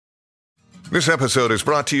This episode is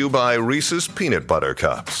brought to you by Reese's Peanut Butter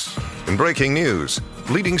Cups. In breaking news,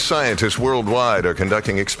 leading scientists worldwide are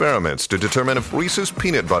conducting experiments to determine if Reese's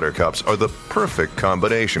Peanut Butter Cups are the perfect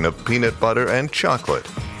combination of peanut butter and chocolate.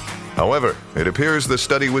 However, it appears the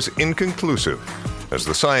study was inconclusive, as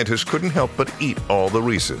the scientists couldn't help but eat all the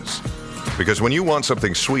Reese's. Because when you want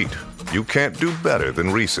something sweet, you can't do better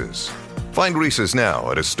than Reese's. Find Reese's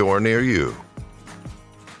now at a store near you.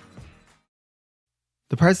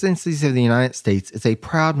 The Presidencies of the United States is a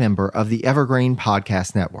proud member of the Evergreen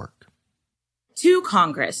Podcast Network. To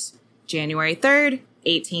Congress, January 3rd,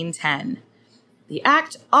 1810. The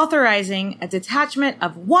act authorizing a detachment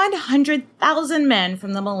of 100,000 men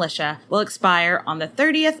from the militia will expire on the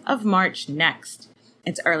 30th of March next.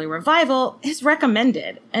 Its early revival is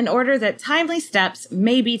recommended in order that timely steps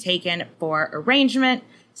may be taken for arrangement,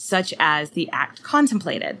 such as the act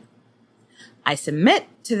contemplated. I submit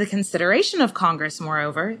to the consideration of Congress,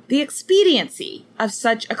 moreover, the expediency of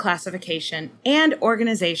such a classification and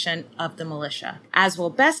organization of the militia, as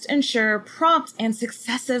will best ensure prompt and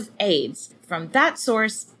successive aids from that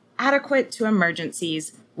source adequate to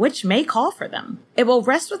emergencies which may call for them. It will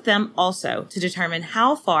rest with them also to determine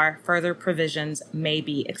how far further provisions may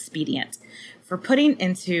be expedient for putting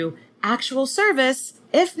into actual service,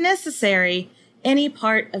 if necessary, any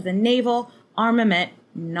part of the naval armament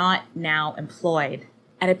not now employed.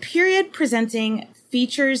 At a period presenting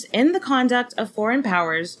features in the conduct of foreign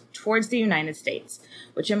powers towards the United States,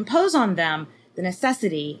 which impose on them the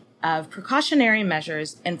necessity of precautionary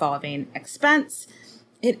measures involving expense,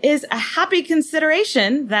 it is a happy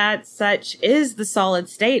consideration that such is the solid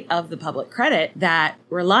state of the public credit that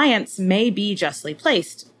reliance may be justly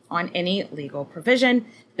placed on any legal provision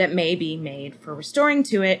that may be made for restoring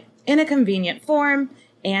to it in a convenient form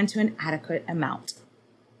and to an adequate amount.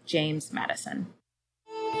 James Madison.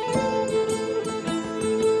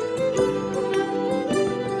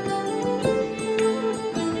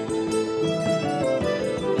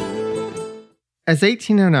 As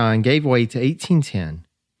 1809 gave way to 1810,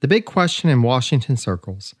 the big question in Washington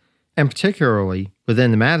circles, and particularly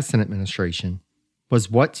within the Madison administration,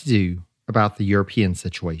 was what to do about the European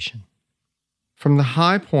situation. From the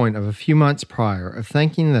high point of a few months prior of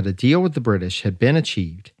thinking that a deal with the British had been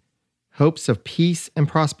achieved, hopes of peace and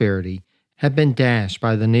prosperity had been dashed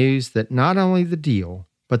by the news that not only the deal,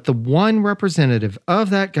 but the one representative of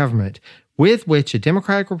that government with which a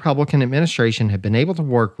Democratic-Republican administration had been able to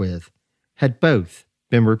work with had both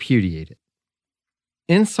been repudiated.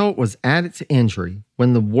 Insult was added to injury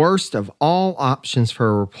when the worst of all options for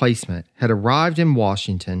a replacement had arrived in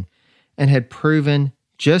Washington and had proven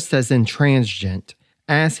just as intransigent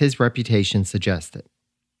as his reputation suggested.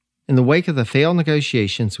 In the wake of the failed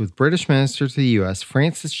negotiations with British Minister to the U.S.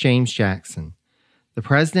 Francis James Jackson, the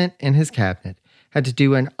President and his cabinet had to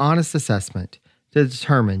do an honest assessment to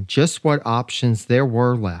determine just what options there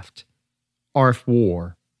were left, or if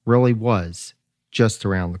war really was just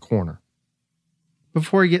around the corner.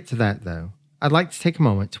 Before we get to that, though, I'd like to take a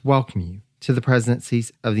moment to welcome you to the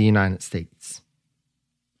Presidencies of the United States.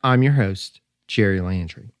 I'm your host, Jerry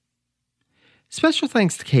Landry. Special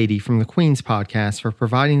thanks to Katie from the Queen's Podcast for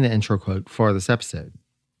providing the intro quote for this episode.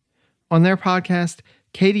 On their podcast,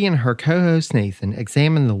 Katie and her co-host Nathan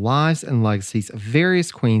examine the lives and legacies of various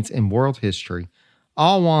queens in world history,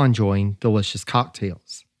 all while enjoying delicious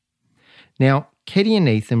cocktails. Now, Katie and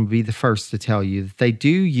Nathan would be the first to tell you that they do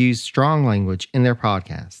use strong language in their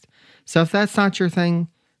podcast, so if that's not your thing,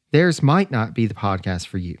 theirs might not be the podcast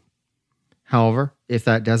for you. However, if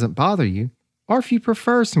that doesn't bother you, or if you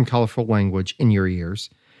prefer some colorful language in your ears,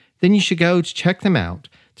 then you should go to check them out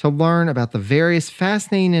to learn about the various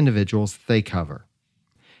fascinating individuals that they cover.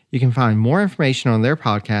 You can find more information on their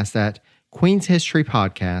podcast at Queen's History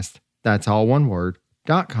Podcast, that's all one word,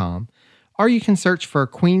 .com, or you can search for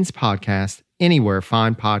Queen's Podcast anywhere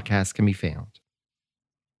fine podcasts can be found.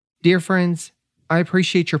 Dear friends, I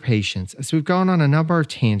appreciate your patience as we've gone on a number of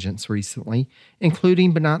tangents recently,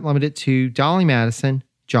 including but not limited to Dolly Madison,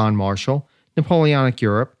 John Marshall, Napoleonic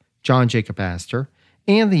Europe, John Jacob Astor,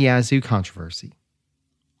 and the Yazoo controversy.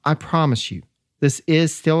 I promise you, this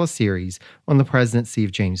is still a series on the presidency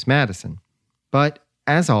of James Madison, but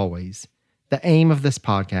as always, the aim of this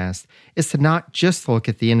podcast is to not just look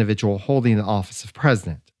at the individual holding the office of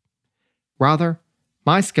president. Rather,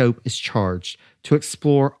 my scope is charged to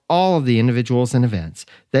explore all of the individuals and events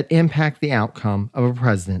that impact the outcome of a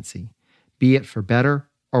presidency, be it for better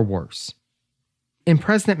or worse. In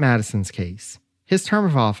President Madison's case, his term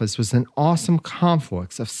of office was an awesome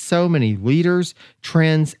confluence of so many leaders,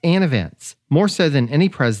 trends, and events, more so than any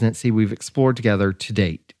presidency we've explored together to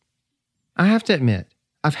date. I have to admit,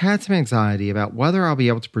 I've had some anxiety about whether I'll be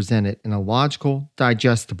able to present it in a logical,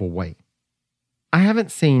 digestible way. I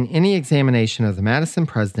haven't seen any examination of the Madison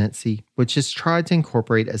presidency which has tried to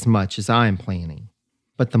incorporate as much as I am planning.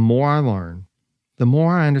 But the more I learn, the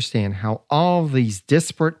more I understand how all of these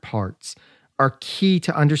disparate parts are key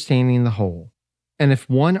to understanding the whole. And if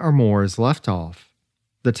one or more is left off,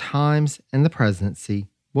 the times and the presidency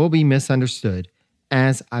will be misunderstood,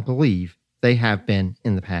 as I believe they have been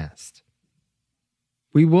in the past.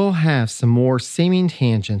 We will have some more seeming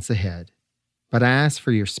tangents ahead, but I ask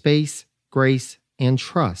for your space, grace, and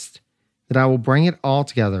trust that I will bring it all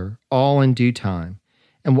together, all in due time,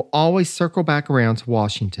 and will always circle back around to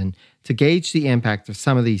Washington to gauge the impact of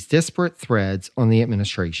some of these disparate threads on the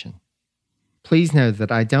administration. Please know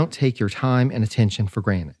that I don't take your time and attention for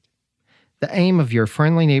granted. The aim of your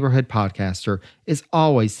friendly neighborhood podcaster is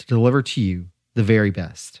always to deliver to you the very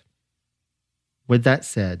best. With that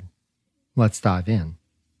said, let's dive in.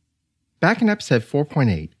 Back in episode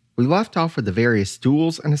 4.8, we left off with the various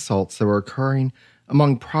duels and assaults that were occurring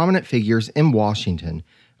among prominent figures in Washington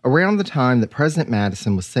around the time that President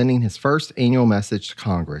Madison was sending his first annual message to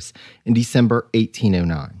Congress in December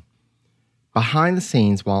 1809. Behind the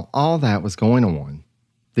scenes, while all that was going on,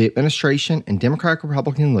 the administration and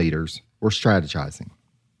Democratic-Republican leaders were strategizing.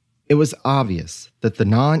 It was obvious that the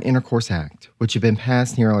Non-Intercourse Act, which had been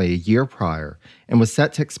passed nearly a year prior and was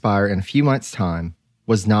set to expire in a few months' time,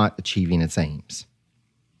 was not achieving its aims.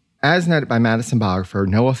 As noted by Madison biographer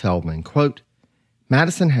Noah Feldman, quote,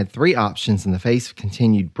 Madison had three options in the face of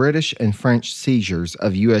continued British and French seizures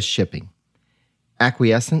of U.S. shipping: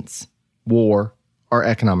 acquiescence, war, or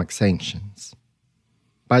economic sanctions.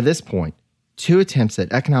 By this point, 2 attempts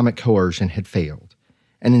at economic coercion had failed,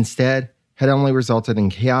 and instead had only resulted in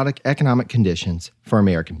chaotic economic conditions for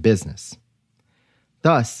American business.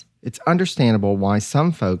 Thus, it's understandable why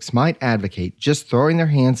some folks might advocate just throwing their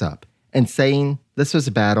hands up and saying this was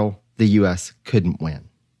a battle the U.S. couldn't win.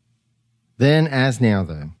 Then, as now,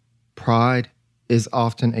 though, pride is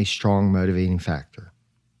often a strong motivating factor.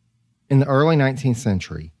 In the early 19th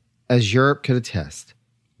century, as Europe could attest,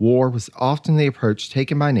 war was often the approach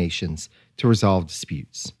taken by nations to resolve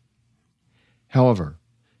disputes. However,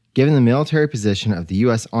 given the military position of the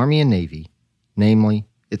U.S. Army and Navy, namely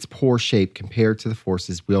its poor shape compared to the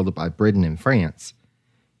forces wielded by Britain and France,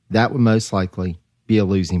 that would most likely be a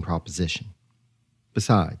losing proposition.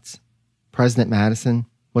 Besides, President Madison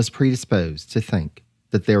was predisposed to think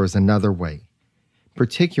that there was another way,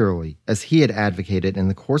 particularly as he had advocated in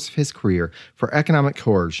the course of his career for economic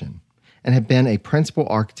coercion and had been a principal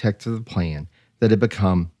architect of the plan that had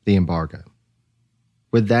become the embargo.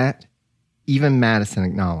 With that, even Madison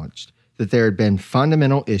acknowledged that there had been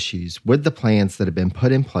fundamental issues with the plans that had been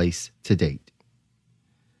put in place to date.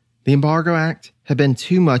 The Embargo Act had been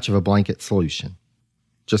too much of a blanket solution.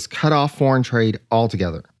 Just cut off foreign trade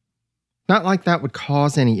altogether. Not like that would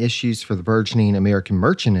cause any issues for the burgeoning American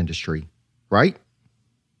merchant industry, right?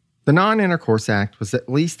 The Non-Intercourse Act was at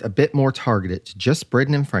least a bit more targeted to just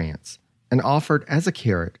Britain and France and offered as a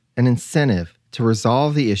carrot an incentive to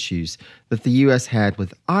resolve the issues that the U.S. had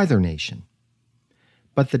with either nation.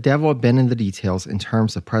 But the devil had been in the details in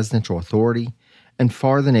terms of presidential authority, and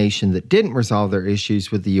for the nation that didn't resolve their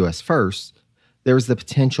issues with the U.S. first, there was the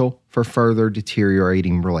potential for further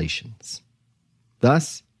deteriorating relations.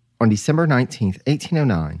 Thus, on December 19,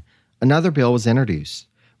 1809, another bill was introduced,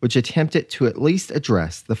 which attempted to at least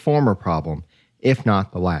address the former problem, if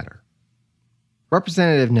not the latter.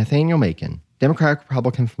 Representative Nathaniel Macon,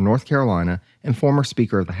 Democratic-Republican from North Carolina and former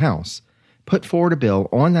Speaker of the House, put forward a bill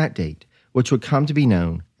on that date which would come to be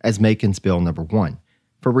known as Macon's Bill No. 1,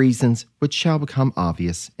 for reasons which shall become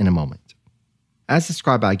obvious in a moment. As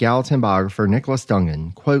described by Gallatin biographer Nicholas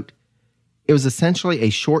Dungan, quote, it was essentially a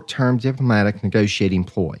short-term diplomatic negotiating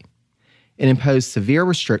ploy. It imposed severe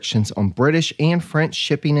restrictions on British and French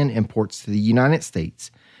shipping and imports to the United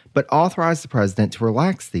States, but authorized the president to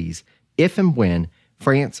relax these if and when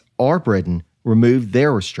France or Britain removed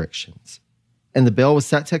their restrictions. And the bill was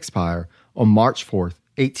set to expire on March 4th,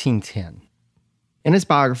 1810. In his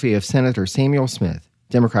biography of Senator Samuel Smith,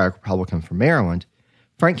 Democratic-Republican from Maryland,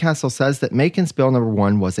 Frank Castle says that Macon's Bill No.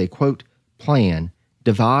 1 was a, quote, plan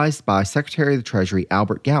devised by Secretary of the Treasury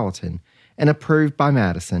Albert Gallatin and approved by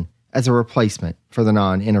Madison as a replacement for the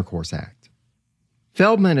Non-Intercourse Act.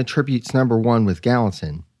 Feldman attributes No. 1 with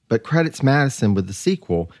Gallatin, but credits Madison with the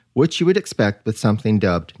sequel, which you would expect with something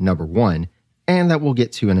dubbed No. 1, and that we'll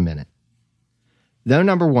get to in a minute. Though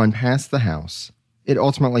No. 1 passed the House, it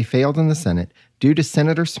ultimately failed in the Senate due to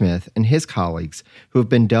Senator Smith and his colleagues who have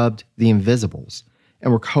been dubbed the Invisibles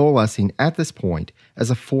and were coalescing at this point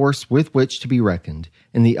as a force with which to be reckoned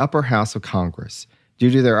in the upper house of Congress due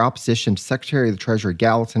to their opposition to Secretary of the Treasury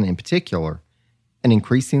Gallatin in particular, and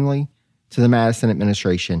increasingly to the Madison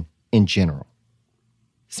administration in general.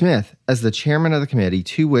 Smith, as the chairman of the committee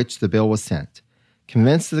to which the bill was sent,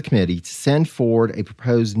 convinced the committee to send forward a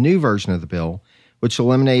proposed new version of the bill which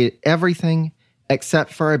eliminated everything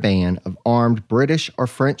except for a ban of armed British or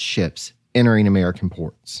French ships entering American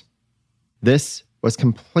ports. This was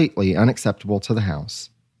completely unacceptable to the House,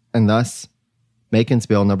 and thus, Macon's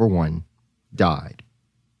Bill No. 1 died.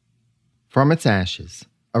 From its ashes,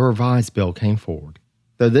 a revised bill came forward,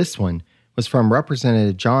 though this one was from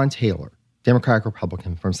Representative John Taylor,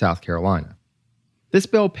 Democratic-Republican from South Carolina. This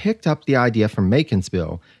bill picked up the idea from Macon's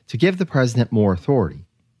bill to give the president more authority,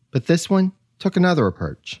 but this one took another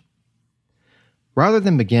approach. Rather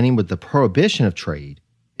than beginning with the prohibition of trade,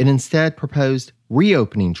 it instead proposed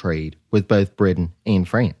reopening trade with both Britain and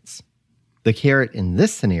France. The carrot in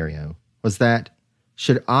this scenario was that,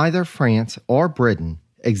 should either France or Britain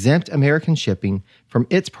exempt American shipping from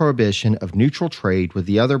its prohibition of neutral trade with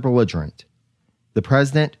the other belligerent, the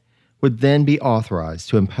president would then be authorized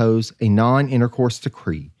to impose a non-intercourse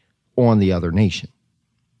decree on the other nation.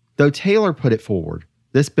 Though Taylor put it forward,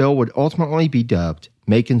 this bill would ultimately be dubbed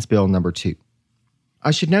Macon's Bill No. 2.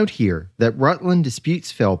 I should note here that Rutland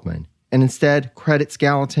disputes Feldman and instead credits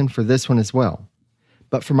Gallatin for this one as well.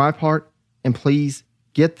 But for my part, and please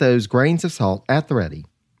get those grains of salt at the ready,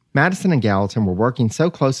 Madison and Gallatin were working so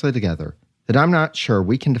closely together that I'm not sure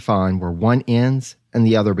we can define where one ends and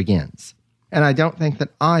the other begins, and I don't think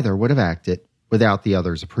that either would have acted without the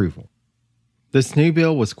other's approval. This new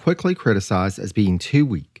bill was quickly criticized as being too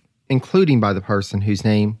weak, including by the person whose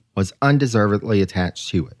name was undeservedly attached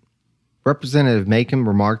to it. Representative Macon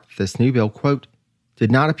remarked that this new bill, quote,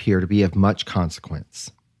 did not appear to be of much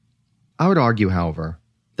consequence. I would argue, however,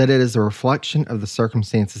 that it is a reflection of the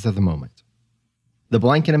circumstances of the moment. The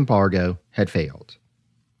blanket embargo had failed.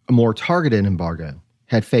 A more targeted embargo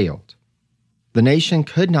had failed. The nation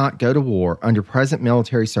could not go to war under present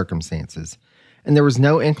military circumstances, and there was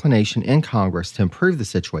no inclination in Congress to improve the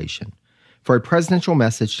situation, for a presidential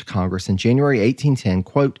message to Congress in January 1810,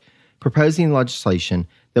 quote, proposing legislation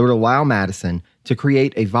that would allow Madison to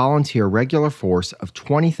create a volunteer regular force of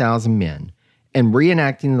 20,000 men and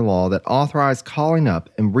reenacting the law that authorized calling up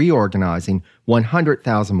and reorganizing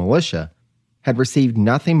 100,000 militia, had received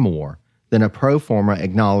nothing more than a pro forma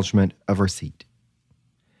acknowledgement of receipt.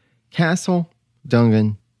 Castle,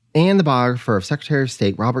 Dungan, and the biographer of Secretary of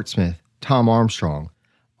State Robert Smith, Tom Armstrong,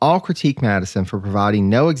 all critique Madison for providing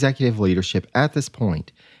no executive leadership at this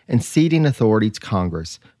point and ceding authority to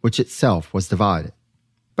Congress, which itself was divided.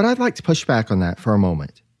 But I'd like to push back on that for a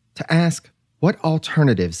moment, to ask what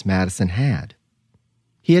alternatives Madison had.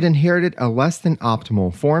 He had inherited a less than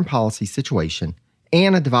optimal foreign policy situation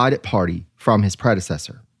and a divided party from his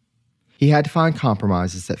predecessor. He had to find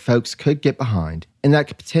compromises that folks could get behind and that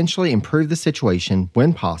could potentially improve the situation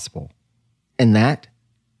when possible. And that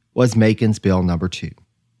was Macon's Bill No. 2.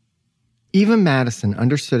 Even Madison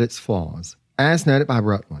understood its flaws, as noted by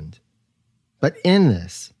Rutland. But in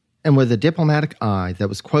this, and with a diplomatic eye that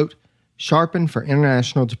was, quote, sharpened for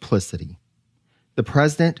international duplicity, the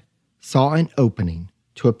president saw an opening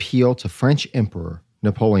to appeal to French Emperor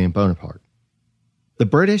Napoleon Bonaparte. The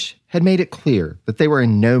British had made it clear that they were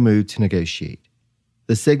in no mood to negotiate.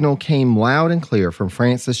 The signal came loud and clear from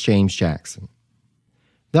Francis James Jackson.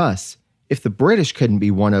 Thus, if the British couldn't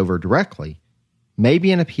be won over directly,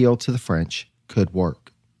 maybe an appeal to the French could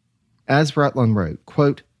work. As Rutland wrote,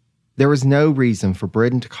 quote, there was no reason for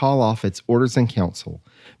Britain to call off its orders in council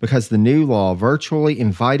because the new law virtually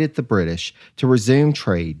invited the British to resume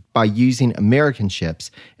trade by using American ships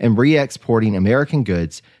and re-exporting American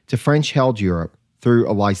goods to French-held Europe through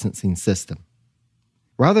a licensing system.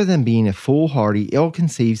 Rather than being a foolhardy,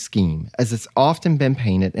 ill-conceived scheme, as it's often been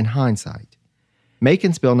painted in hindsight,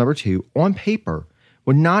 Macon's Bill No. 2, on paper,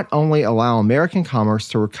 would not only allow American commerce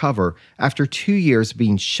to recover after 2 years of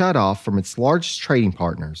being shut off from its largest trading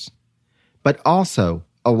partners, but also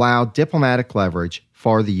allow diplomatic leverage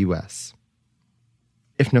for the U.S.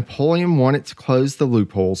 If Napoleon wanted to close the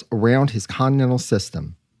loopholes around his continental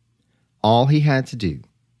system, all he had to do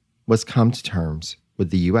was come to terms with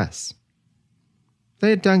the U.S. They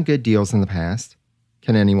had done good deals in the past.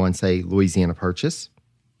 Can anyone say Louisiana Purchase?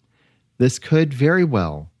 This could very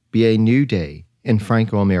well be a new day in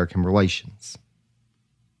Franco-American relations.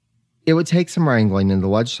 It would take some wrangling in the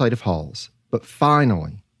legislative halls, but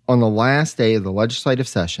finally, on the last day of the legislative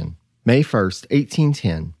session, May 1st,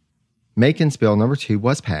 1810, Macon's Bill No. 2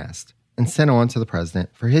 was passed and sent on to the president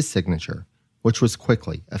for his signature, which was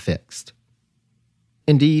quickly affixed.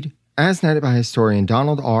 Indeed, as noted by historian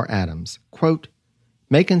Donald R. Adams, quote,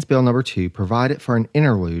 Macon's Bill No. 2 provided for an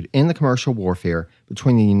interlude in the commercial warfare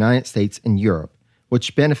between the United States and Europe,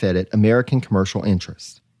 which benefited American commercial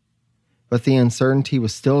interests. But the uncertainty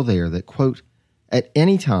was still there that, quote, at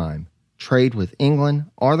any time, trade with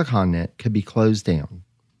England or the continent could be closed down,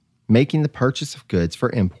 making the purchase of goods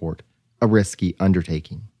for import a risky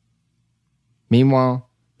undertaking. Meanwhile,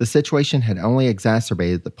 the situation had only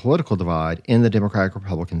exacerbated the political divide in the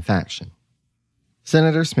Democratic-Republican faction.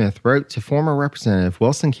 Senator Smith wrote to former Representative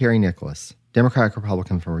Wilson Carey Nicholas,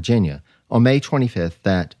 Democratic-Republican from Virginia, on May 25th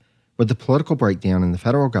that, with the political breakdown in the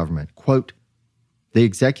federal government, quote, the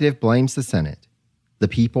executive blames the Senate, the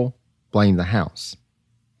people blame the House,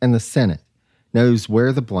 and the Senate knows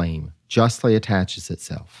where the blame justly attaches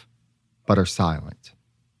itself, but are silent.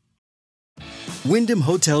 Wyndham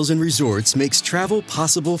Hotels & Resorts makes travel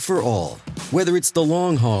possible for all. Whether it's the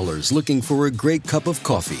long haulers looking for a great cup of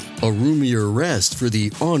coffee, a roomier rest for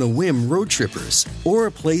the on-a-whim road trippers, or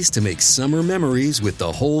a place to make summer memories with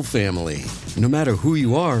the whole family. No matter who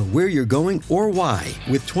you are, where you're going, or why,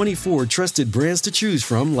 with 24 trusted brands to choose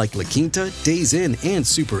from like La Quinta, Days Inn, and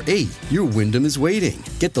Super 8, your Wyndham is waiting.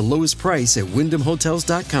 Get the lowest price at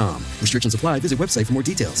WyndhamHotels.com. Restrictions apply. Visit website for more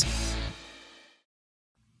details.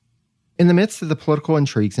 In the midst of the political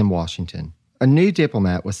intrigues in Washington, a new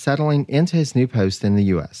diplomat was settling into his new post in the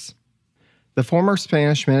U.S. The former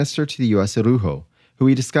Spanish minister to the U.S., Araujo, who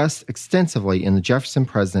we discussed extensively in the Jefferson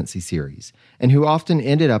presidency series, and who often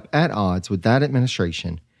ended up at odds with that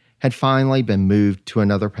administration, had finally been moved to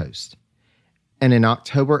another post. And in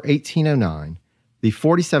October 1809, the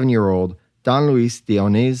 47-year-old Don Luis de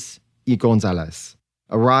Onís y González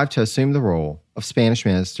arrived to assume the role of Spanish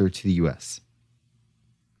minister to the U.S.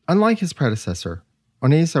 Unlike his predecessor,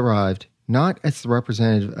 Onís arrived not as the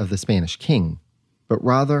representative of the Spanish king, but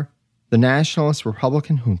rather the nationalist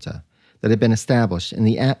Republican junta that had been established in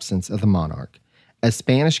the absence of the monarch, as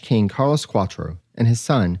Spanish King Carlos IV and his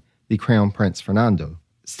son, the Crown Prince Fernando,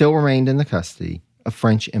 still remained in the custody of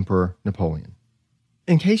French Emperor Napoleon.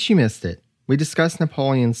 In case you missed it, we discussed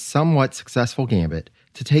Napoleon's somewhat successful gambit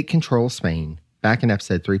to take control of Spain back in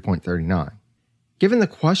episode 3.39. Given the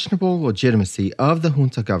questionable legitimacy of the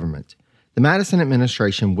junta government, the Madison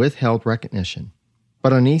administration withheld recognition,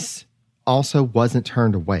 but Onís also wasn't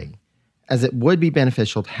turned away, as it would be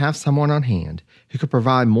beneficial to have someone on hand who could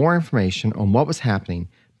provide more information on what was happening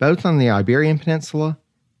both on the Iberian Peninsula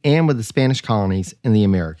and with the Spanish colonies in the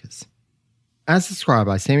Americas. As described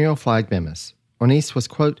by Samuel Flagg Bemis, Onís was,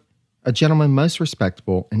 quote, a gentleman most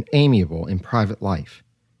respectable and amiable in private life.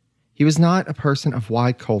 He was not a person of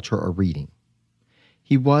wide culture or reading.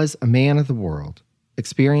 He was a man of the world,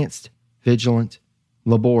 experienced, vigilant,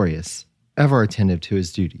 laborious, ever attentive to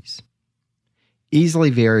his duties. Easily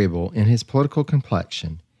variable in his political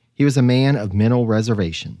complexion, he was a man of mental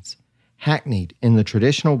reservations, hackneyed in the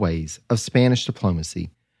traditional ways of Spanish diplomacy,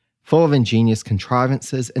 full of ingenious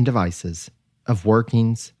contrivances and devices, of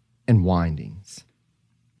workings and windings.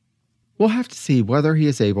 We'll have to see whether he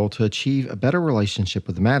is able to achieve a better relationship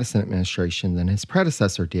with the Madison administration than his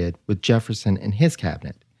predecessor did with Jefferson and his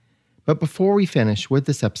cabinet. But before we finish with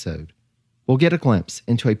this episode, we'll get a glimpse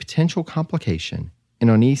into a potential complication in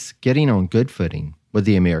Onís getting on good footing with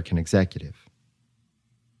the American executive.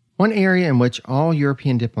 One area in which all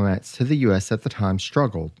European diplomats to the U.S. at the time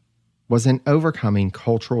struggled was in overcoming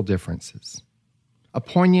cultural differences. A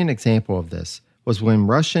poignant example of this was when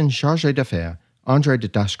Russian charge d'affaires Andrei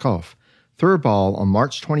Dashkov threw a ball on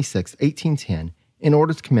March 26, 1810, in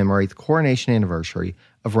order to commemorate the coronation anniversary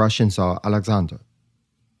of Russian Tsar Alexander.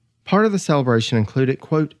 Part of the celebration included,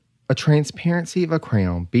 quote, a transparency of a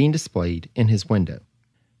crown being displayed in his window.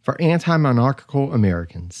 For anti-monarchical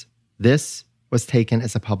Americans, this was taken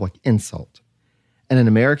as a public insult, and an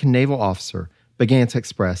American naval officer began to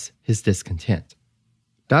express his discontent.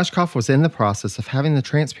 Dashkov was in the process of having the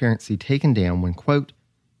transparency taken down when, quote,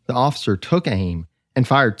 the officer took aim and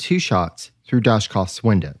fired 2 shots through Dashkov's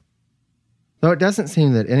window. Though it doesn't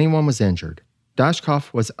seem that anyone was injured,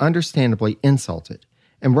 Dashkov was understandably insulted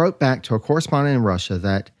and wrote back to a correspondent in Russia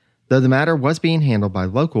that, though the matter was being handled by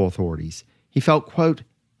local authorities, he felt, quote,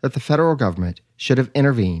 that the federal government should have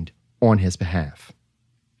intervened on his behalf.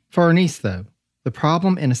 For Onís, though, the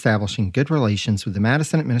problem in establishing good relations with the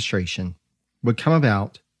Madison administration would come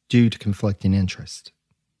about due to conflicting interest.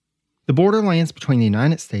 The borderlands between the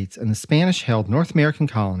United States and the Spanish-held North American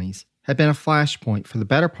colonies had been a flashpoint for the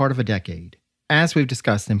better part of a decade, as we've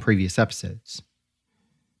discussed in previous episodes.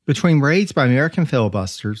 Between raids by American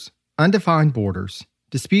filibusters, undefined borders,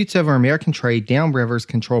 disputes over American trade down rivers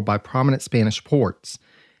controlled by prominent Spanish ports,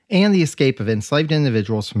 and the escape of enslaved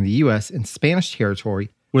individuals from the U.S. into Spanish territory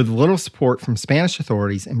with little support from Spanish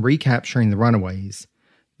authorities in recapturing the runaways,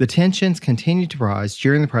 the tensions continued to rise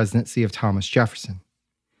during the presidency of Thomas Jefferson.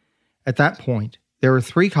 At that point, there were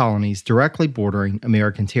 3 colonies directly bordering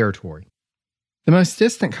American territory. The most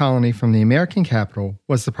distant colony from the American capital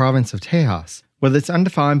was the province of Tejas, with its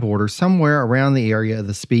undefined border somewhere around the area of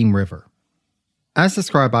the Sabine River. As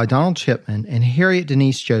described by Donald Chipman and Harriet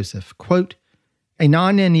Denise Joseph, quote, a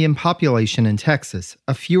non-Indian population in Texas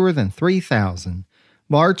of fewer than 3,000,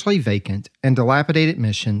 largely vacant and dilapidated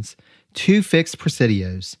missions, 2 fixed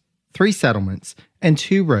presidios, 3 settlements, and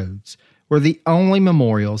 2 roads were the only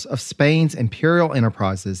memorials of Spain's imperial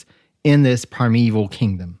enterprises in this primeval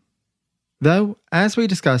kingdom. Though, as we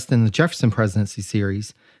discussed in the Jefferson presidency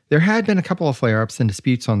series, there had been a couple of flare-ups and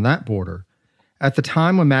disputes on that border, at the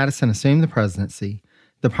time when Madison assumed the presidency,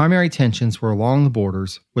 the primary tensions were along the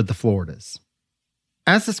borders with the Floridas.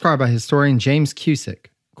 As described by historian James Cusick,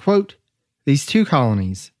 quote, these 2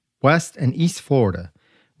 colonies, West and East Florida,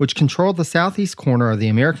 which controlled the southeast corner of the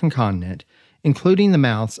American continent, including the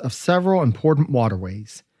mouths of several important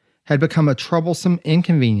waterways, had become a troublesome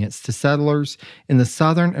inconvenience to settlers in the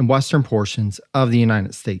southern and western portions of the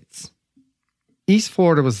United States. East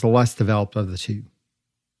Florida was the less developed of the 2.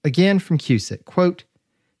 Again from Cusick, quote,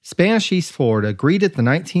 Spanish East Florida greeted the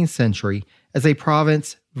 19th century as a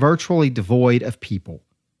province virtually devoid of people,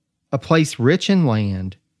 a place rich in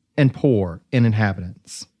land and poor in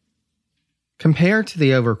inhabitants. Compared to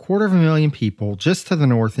the over 250,000 people just to the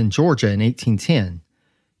north in Georgia in 1810,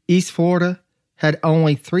 East Florida had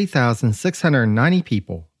only 3,690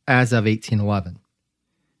 people as of 1811.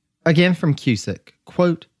 Again from Cusick,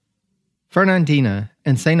 quote, Fernandina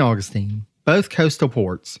and St. Augustine, both coastal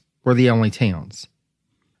ports, were the only towns.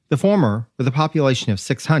 The former, with a population of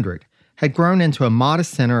 600, had grown into a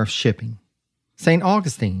modest center of shipping. St.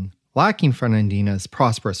 Augustine, lacking Fernandina's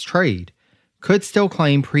prosperous trade, could still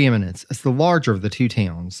claim preeminence as the larger of the 2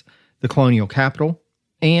 towns, the colonial capital,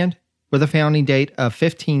 and, with a founding date of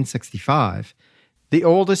 1565, the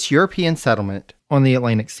oldest European settlement on the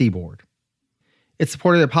Atlantic seaboard. It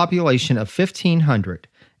supported a population of 1,500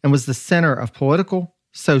 and was the center of political,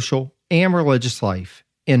 social, and religious life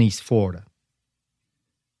in East Florida.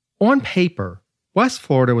 On paper, West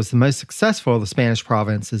Florida was the most successful of the Spanish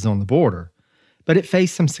provinces on the border, but it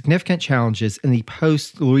faced some significant challenges in the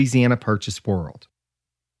post-Louisiana Purchase world.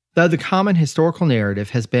 Though the common historical narrative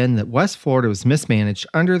has been that West Florida was mismanaged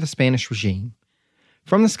under the Spanish regime,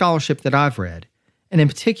 from the scholarship that I've read, and in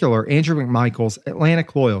particular Andrew McMichael's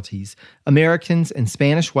Atlantic Loyalties, Americans in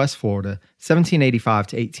Spanish West Florida, 1785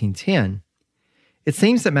 to 1810, it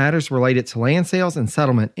seems that matters related to land sales and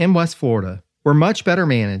settlement in West Florida were much better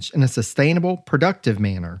managed in a sustainable, productive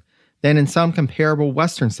manner than in some comparable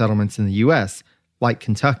Western settlements in the U.S., like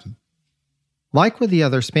Kentucky. Like with the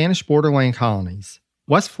other Spanish borderland colonies,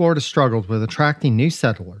 West Florida struggled with attracting new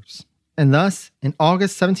settlers, and thus, in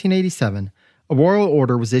August 1787, a royal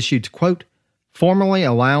order was issued to, quote, formally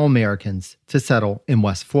allow Americans to settle in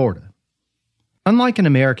West Florida. Unlike in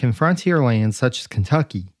American frontier lands such as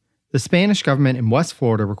Kentucky, the Spanish government in West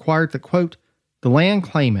Florida required that, quote, the land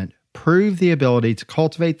claimant prove the ability to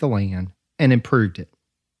cultivate the land and improved it.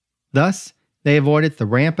 Thus, they avoided the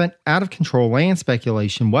rampant, out-of-control land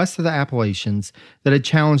speculation west of the Appalachians that had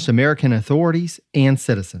challenged American authorities and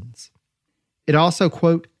citizens. It also,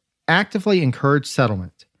 quote, actively encouraged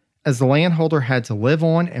settlement, as the landholder had to live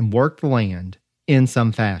on and work the land in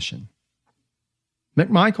some fashion.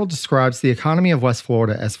 McMichael describes the economy of West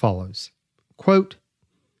Florida as follows, quote,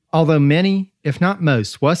 although many, if not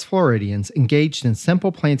most, West Floridians engaged in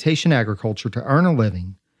simple plantation agriculture to earn a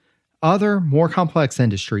living, other, more complex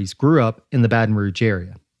industries grew up in the Baton Rouge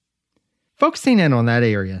area. Focusing in on that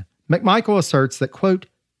area, McMichael asserts that, quote,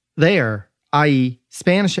 there, i.e.,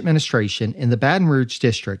 Spanish administration in the Baton Rouge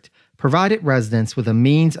district, provided residents with a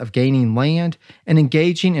means of gaining land and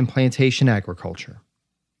engaging in plantation agriculture.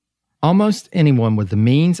 Almost anyone with the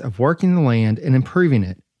means of working the land and improving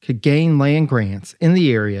it could gain land grants in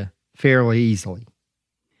the area fairly easily.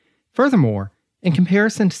 Furthermore, in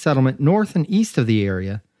comparison to settlement north and east of the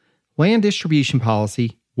area, land distribution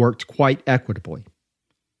policy worked quite equitably.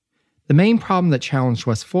 The main problem that challenged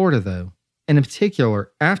West Florida, though, and in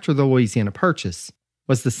particular after the Louisiana Purchase,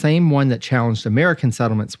 was the same one that challenged American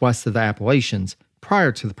settlements west of the Appalachians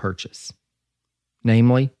prior to the Purchase,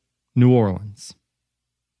 namely New Orleans.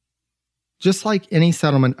 Just like any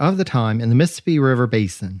settlement of the time in the Mississippi River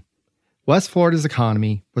Basin, West Florida's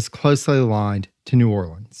economy was closely aligned to New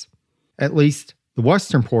Orleans, at least the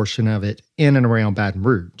western portion of it in and around Baton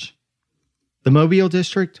Rouge. The Mobile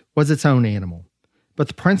District was its own animal, but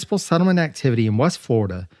the principal settlement activity in West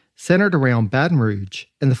Florida centered around Baton Rouge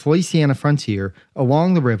and the Feliciana frontier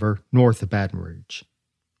along the river north of Baton Rouge.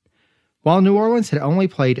 While New Orleans had only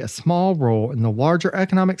played a small role in the larger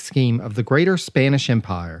economic scheme of the greater Spanish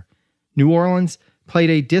Empire, New Orleans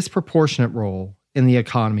played a disproportionate role in the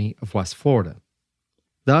economy of West Florida.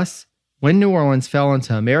 Thus, when New Orleans fell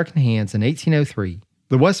into American hands in 1803,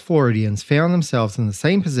 the West Floridians found themselves in the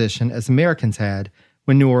same position as Americans had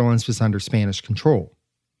when New Orleans was under Spanish control.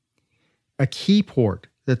 A key port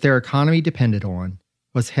that their economy depended on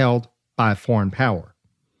was held by a foreign power,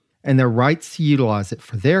 and their rights to utilize it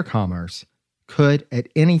for their commerce could at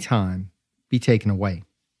any time be taken away.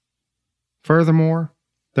 Furthermore,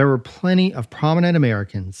 there were plenty of prominent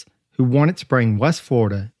Americans who wanted to bring West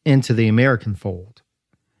Florida into the American fold,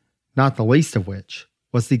 not the least of which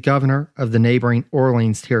was the governor of the neighboring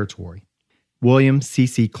Orleans Territory, William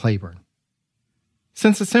C.C. Claiborne.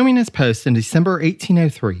 Since assuming his post in December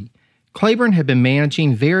 1803, Claiborne had been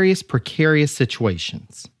managing various precarious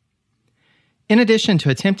situations. In addition to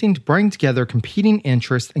attempting to bring together competing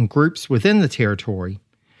interests and groups within the territory,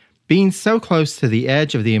 being so close to the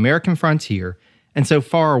edge of the American frontier and so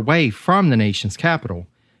far away from the nation's capital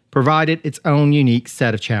provided its own unique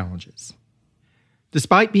set of challenges.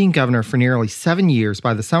 Despite being governor for nearly 7 years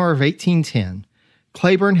by the summer of 1810,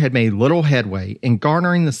 Claiborne had made little headway in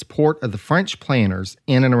garnering the support of the French planters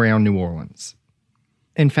in and around New Orleans.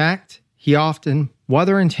 In fact, he often,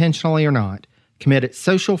 whether intentionally or not, committed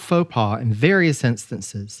social faux pas in various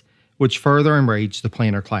instances, which further enraged the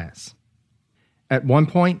planter class. At one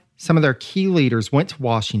point, some of their key leaders went to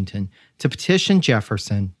Washington to petition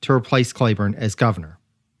Jefferson to replace Claiborne as governor.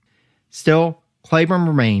 Still, Claiborne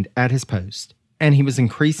remained at his post, and he was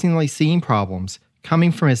increasingly seeing problems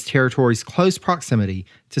coming from his territory's close proximity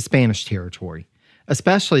to Spanish territory,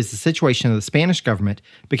 especially as the situation of the Spanish government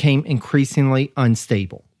became increasingly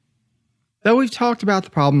unstable. Though we've talked about the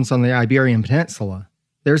problems on the Iberian Peninsula,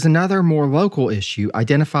 there's another more local issue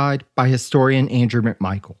identified by historian Andrew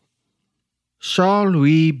McMichael.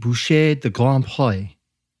 Charles-Louis Boucher de Grandpré,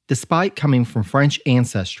 despite coming from French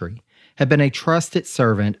ancestry, had been a trusted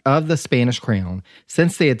servant of the Spanish crown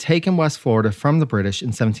since they had taken West Florida from the British in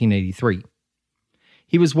 1783.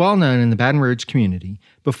 He was well known in the Baton Rouge community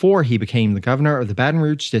before he became the governor of the Baton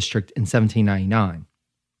Rouge district in 1799.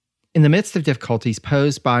 In the midst of difficulties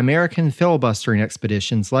posed by American filibustering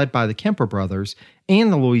expeditions led by the Kemper brothers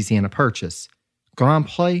and the Louisiana Purchase,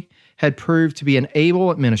 Grandpré had proved to be an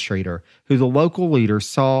able administrator who the local leaders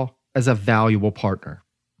saw as a valuable partner.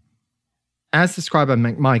 As described by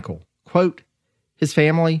McMichael, quote, his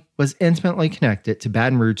family was intimately connected to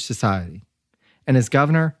Baton Rouge society, and as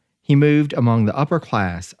governor, he moved among the upper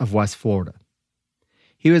class of West Florida.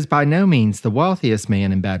 He was by no means the wealthiest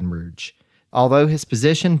man in Baton Rouge, although his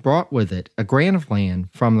position brought with it a grant of land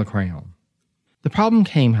from the crown. The problem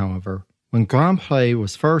came, however, when Grandpré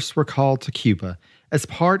was first recalled to Cuba as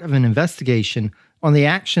part of an investigation on the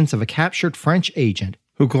actions of a captured French agent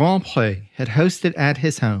who Grandpré had hosted at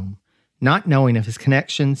his home, not knowing of his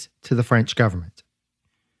connections to the French government.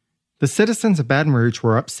 The citizens of Baton Rouge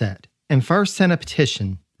were upset and first sent a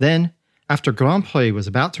petition, then, after Grandpré was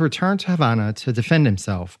about to return to Havana to defend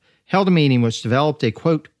himself, held a meeting which developed a,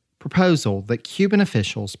 quote, proposal that Cuban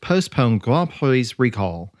officials postpone Grandpré's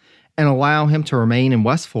recall and allow him to remain in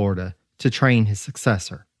West Florida to train his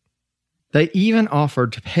successor. They even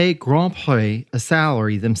offered to pay Grandpré a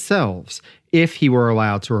salary themselves if he were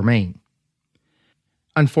allowed to remain.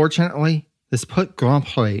 Unfortunately, this put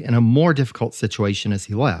Grandpré in a more difficult situation as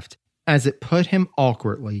he left, as it put him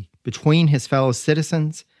awkwardly between his fellow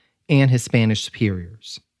citizens and his Spanish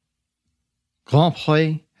superiors.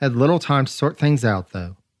 Grandpré had little time to sort things out,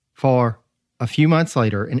 though, for a few months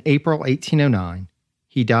later, in April 1809,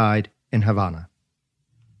 he died in Havana.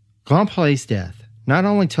 Grandpré's death not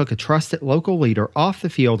only took a trusted local leader off the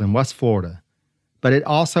field in West Florida, but it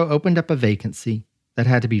also opened up a vacancy that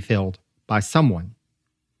had to be filled by someone.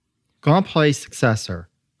 Grandpré's successor,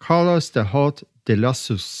 Carlos de Haut de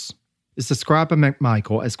Lassus, is described by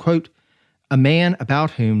McMichael as, quote, a man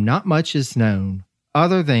about whom not much is known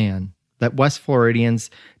other than that West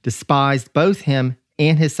Floridians despised both him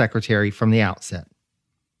and his secretary from the outset.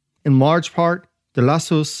 In large part, de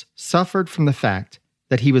Lassus suffered from the fact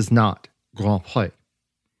that he was not Grandpré.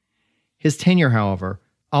 His tenure, however,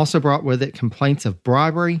 also brought with it complaints of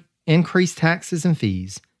bribery, increased taxes and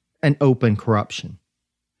fees, and open corruption.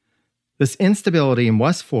 This instability in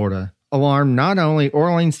West Florida alarmed not only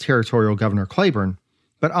Orleans Territorial Governor Claiborne,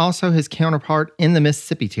 but also his counterpart in the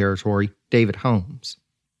Mississippi Territory, David Holmes.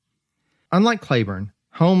 Unlike Claiborne,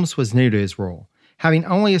 Holmes was new to his role, having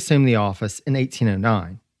only assumed the office in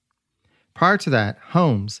 1809. Prior to that,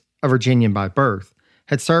 Holmes, a Virginian by birth,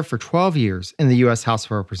 had served for 12 years in the U.S. House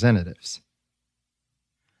of Representatives.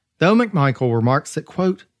 Though McMichael remarks that,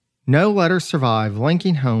 quote, No letters survive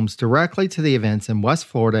linking Holmes directly to the events in West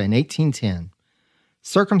Florida in 1810.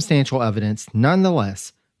 Circumstantial evidence,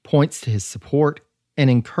 nonetheless, points to his support and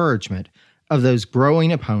encouragement of those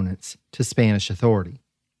growing opponents to Spanish authority.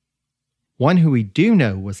 One who we do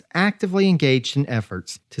know was actively engaged in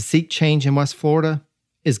efforts to seek change in West Florida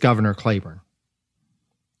is Governor Claiborne.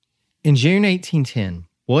 In June 1810,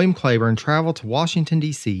 William Claiborne traveled to Washington,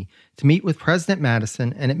 D.C. to meet with President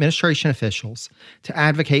Madison and administration officials to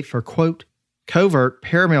advocate for, quote, covert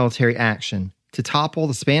paramilitary action to topple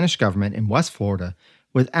the Spanish government in West Florida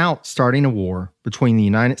without starting a war between the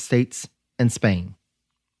United States and Spain.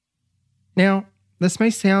 Now, this may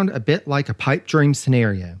sound a bit like a pipe dream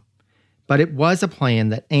scenario, but it was a plan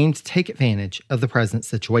that aimed to take advantage of the present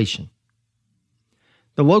situation.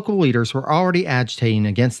 The local leaders were already agitating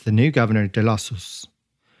against the new governor de Lassus.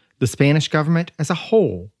 The Spanish government as a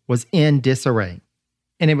whole was in disarray,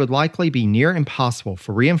 and it would likely be near impossible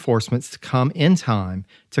for reinforcements to come in time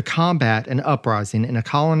to combat an uprising in a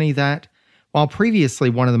colony that, while previously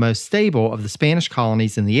one of the most stable of the Spanish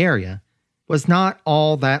colonies in the area, was not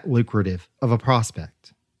all that lucrative of a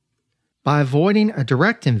prospect. By avoiding a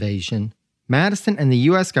direct invasion, Madison and the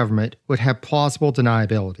U.S. government would have plausible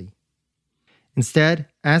deniability. Instead,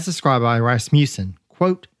 as described by Rasmussen,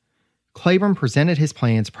 quote, Claiborne presented his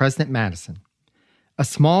plan to President Madison. A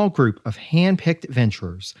small group of hand-picked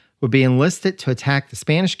adventurers would be enlisted to attack the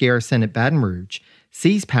Spanish garrison at Baton Rouge,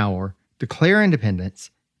 seize power, declare independence,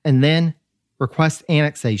 and then request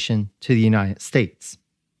annexation to the United States.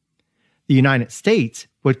 The United States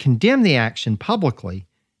would condemn the action publicly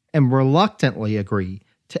and reluctantly agree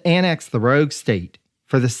to annex the rogue state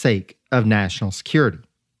for the sake of national security.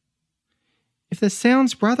 If this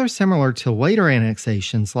sounds rather similar to later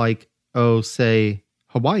annexations like, say,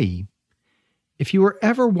 Hawaii, if you were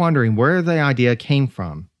ever wondering where the idea came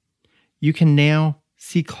from, you can now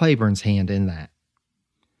see Claiborne's hand in that.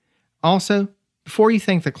 Also, before you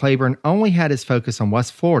think that Claiborne only had his focus on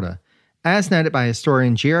West Florida, as noted by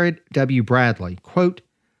historian Jared W. Bradley, quote,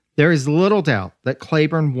 there is little doubt that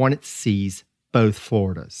Claiborne wanted to seize both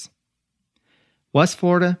Floridas. West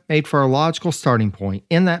Florida made for a logical starting point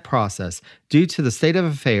in that process due to the state of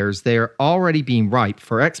affairs there already being ripe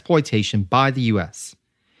for exploitation by the U.S.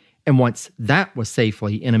 And once that was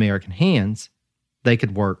safely in American hands, they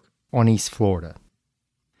could work on East Florida.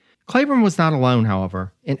 Claiborne was not alone,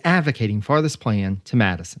 however, in advocating for this plan to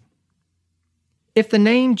Madison. If the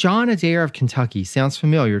name John Adair of Kentucky sounds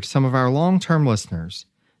familiar to some of our long-term listeners,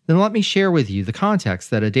 then let me share with you the context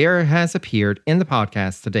that Adair has appeared in the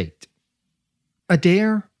podcast to date.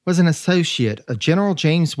 Adair was an associate of General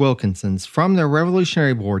James Wilkinson's from the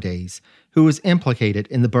Revolutionary War days who was implicated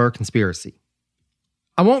in the Burr conspiracy.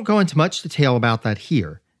 I won't go into much detail about that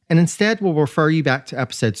here, and instead will refer you back to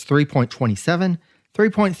episodes 3.27,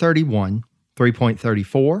 3.31,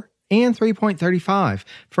 3.34, and 3.35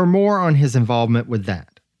 for more on his involvement with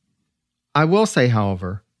that. I will say,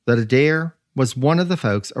 however, that Adair was one of the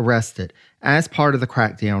folks arrested as part of the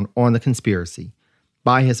crackdown on the conspiracy,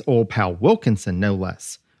 by his old pal Wilkinson, no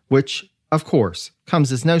less, which, of course,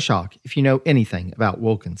 comes as no shock if you know anything about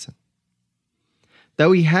Wilkinson.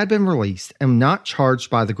 Though he had been released and not charged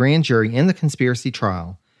by the grand jury in the conspiracy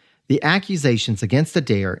trial, the accusations against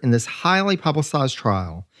Adair in this highly publicized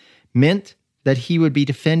trial meant that he would be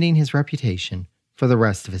defending his reputation for the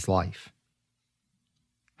rest of his life.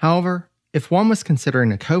 However, if one was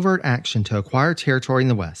considering a covert action to acquire territory in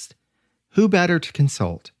the West, who better to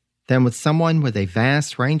consult than with someone with a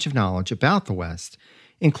vast range of knowledge about the West,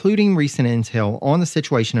 including recent intel on the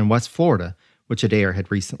situation in West Florida, which Adair had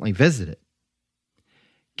recently visited.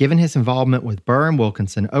 Given his involvement with Burr and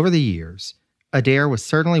Wilkinson over the years, Adair was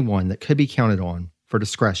certainly one that could be counted on for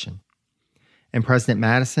discretion. And President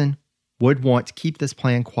Madison would want to keep this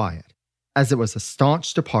plan quiet, as it was a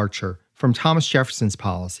staunch departure from Thomas Jefferson's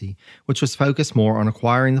policy, which was focused more on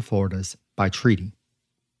acquiring the Floridas by treaty.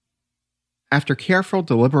 After careful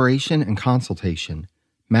deliberation and consultation,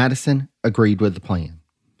 Madison agreed with the plan,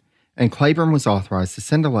 and Claiborne was authorized to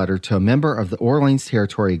send a letter to a member of the Orleans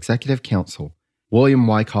Territory Executive Council, William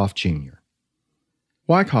Wyckoff Jr.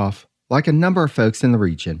 Wyckoff, like a number of folks in the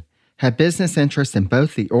region, had business interests in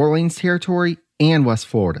both the Orleans Territory and West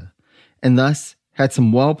Florida, and thus had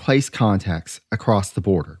some well-placed contacts across the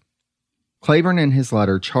border. Claiborne in his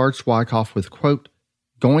letter charged Wyckoff with, quote,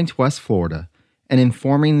 going to West Florida and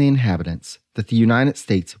informing the inhabitants that the United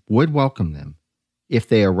States would welcome them if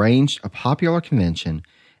they arranged a popular convention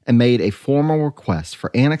and made a formal request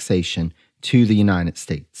for annexation to the United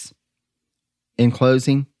States. In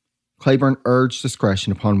closing, Claiborne urged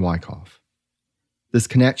discretion upon Wyckoff. This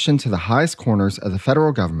connection to the highest corners of the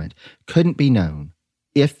federal government couldn't be known,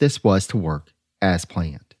 if this was to work as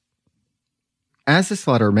planned. As this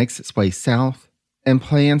letter makes its way south and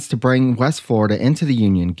plans to bring West Florida into the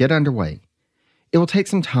Union get underway, it will take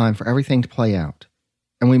some time for everything to play out,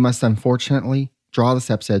 and we must unfortunately draw this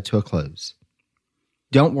episode to a close.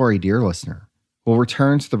 Don't worry, dear listener. We'll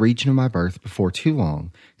return to the region of my birth before too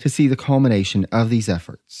long to see the culmination of these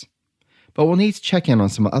efforts. But we'll need to check in on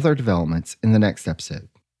some other developments in the next episode.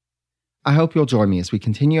 I hope you'll join me as we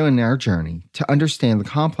continue in our journey to understand the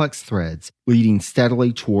complex threads leading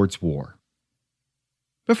steadily towards war.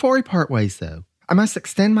 Before we part ways, though, I must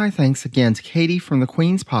extend my thanks again to Katie from the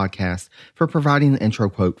Queen's Podcast for providing the intro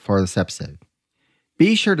quote for this episode.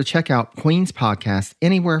 Be sure to check out Queen's Podcast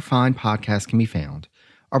anywhere fine podcasts can be found,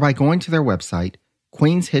 or by going to their website,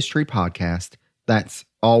 Queen's History Podcast, that's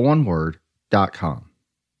all one word, .com.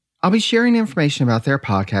 I'll be sharing information about their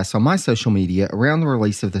podcast on my social media around the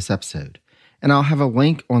release of this episode, and I'll have a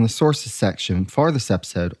link on the sources section for this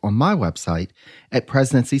episode on my website at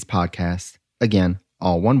Presidency's Podcast, again,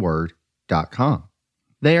 all one word, .com.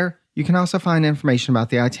 There, you can also find information about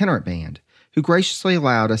the Itinerant Band, who graciously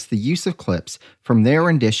allowed us the use of clips from their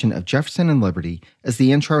rendition of Jefferson and Liberty as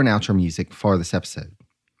the intro and outro music for this episode.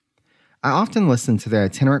 I often listen to the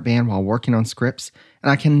Itinerant Band while working on scripts,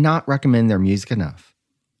 and I cannot recommend their music enough.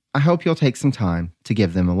 I hope you'll take some time to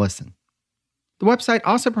give them a listen. The website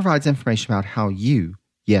also provides information about how you,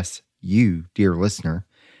 yes, you, dear listener,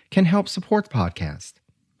 can help support the podcast.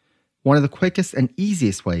 One of the quickest and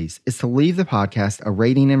easiest ways is to leave the podcast a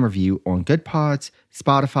rating and review on GoodPods,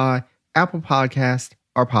 Spotify, Apple Podcast,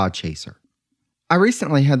 or Podchaser. I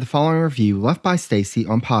recently had the following review left by Stacy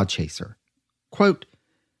on Podchaser. Quote,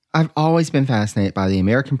 I've always been fascinated by the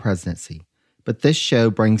American presidency, but this show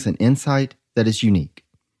brings an insight that is unique.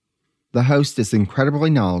 The host is incredibly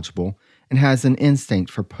knowledgeable and has an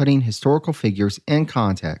instinct for putting historical figures in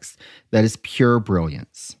context that is pure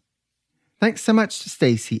brilliance. Thanks so much to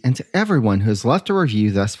Stacy and to everyone who has left a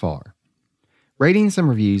review thus far. Ratings and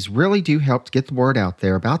reviews really do help to get the word out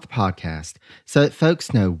there about the podcast so that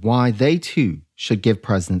folks know why they too should give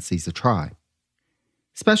Presidencies a try.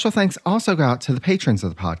 Special thanks also go out to the patrons of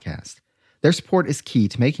the podcast. Their support is key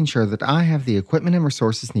to making sure that I have the equipment and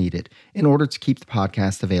resources needed in order to keep the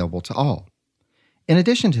podcast available to all. In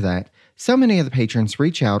addition to that, so many of the patrons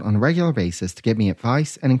reach out on a regular basis to give me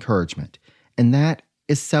advice and encouragement, and that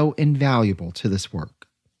is so invaluable to this work.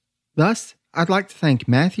 Thus, I'd like to thank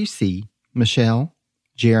Matthew C., Michelle,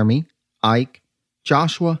 Jeremy, Ike,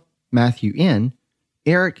 Joshua, Matthew N.,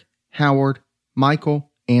 Eric, Howard, Michael,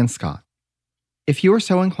 and Scott. If you are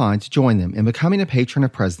so inclined to join them in becoming a patron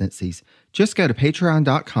of Presidencies, just go to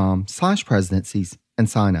patreon.com/presidencies and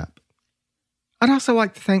sign up. I'd also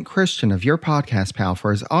like to thank Christian of Your Podcast Pal for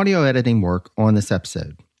his audio editing work on this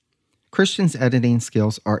episode. Christian's editing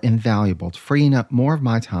skills are invaluable to freeing up more of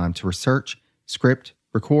my time to research, script,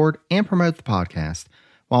 record, and promote the podcast,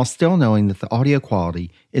 while still knowing that the audio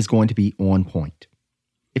quality is going to be on point.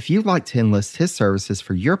 If you'd like to enlist his services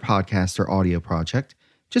for your podcast or audio project,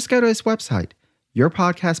 just go to his website,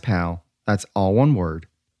 yourpodcastpal, that's all one word,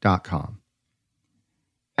 .com.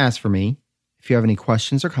 As for me, if you have any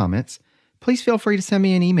questions or comments, please feel free to send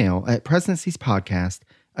me an email at presidenciespodcast,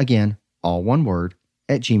 again, all one word,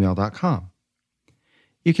 @gmail.com.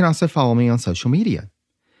 You can also follow me on social media.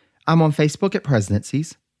 I'm on Facebook at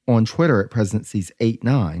Presidencies, on Twitter at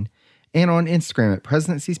Presidencies89, and on Instagram at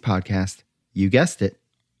Presidencies Podcast, you guessed it,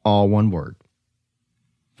 all one word.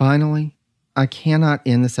 Finally, I cannot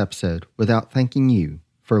end this episode without thanking you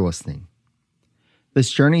for listening.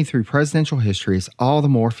 This journey through presidential history is all the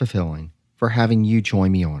more fulfilling for having you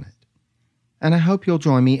join me on it. And I hope you'll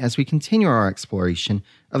join me as we continue our exploration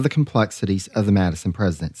of the complexities of the Madison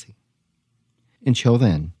presidency. Until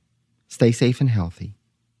then, stay safe and healthy,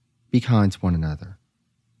 be kind to one another,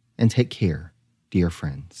 and take care, dear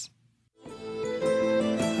friends.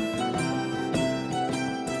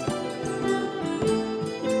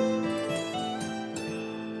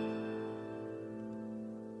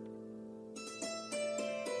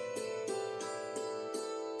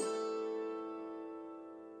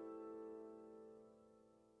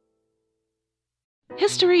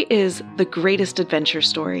 History is the greatest adventure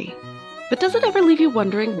story. But does it ever leave you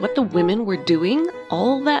wondering what the women were doing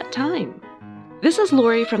all that time? This is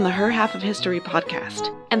Lori from the Her Half of History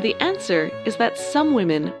podcast, and the answer is that some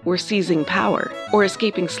women were seizing power, or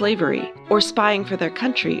escaping slavery, or spying for their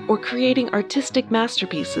country, or creating artistic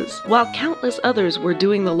masterpieces, while countless others were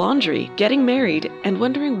doing the laundry, getting married, and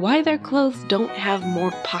wondering why their clothes don't have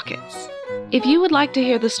more pockets. If you would like to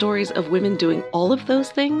hear the stories of women doing all of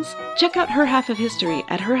those things, check out Her Half of History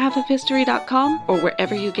at herhalfofhistory.com or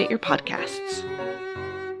wherever you get your podcasts.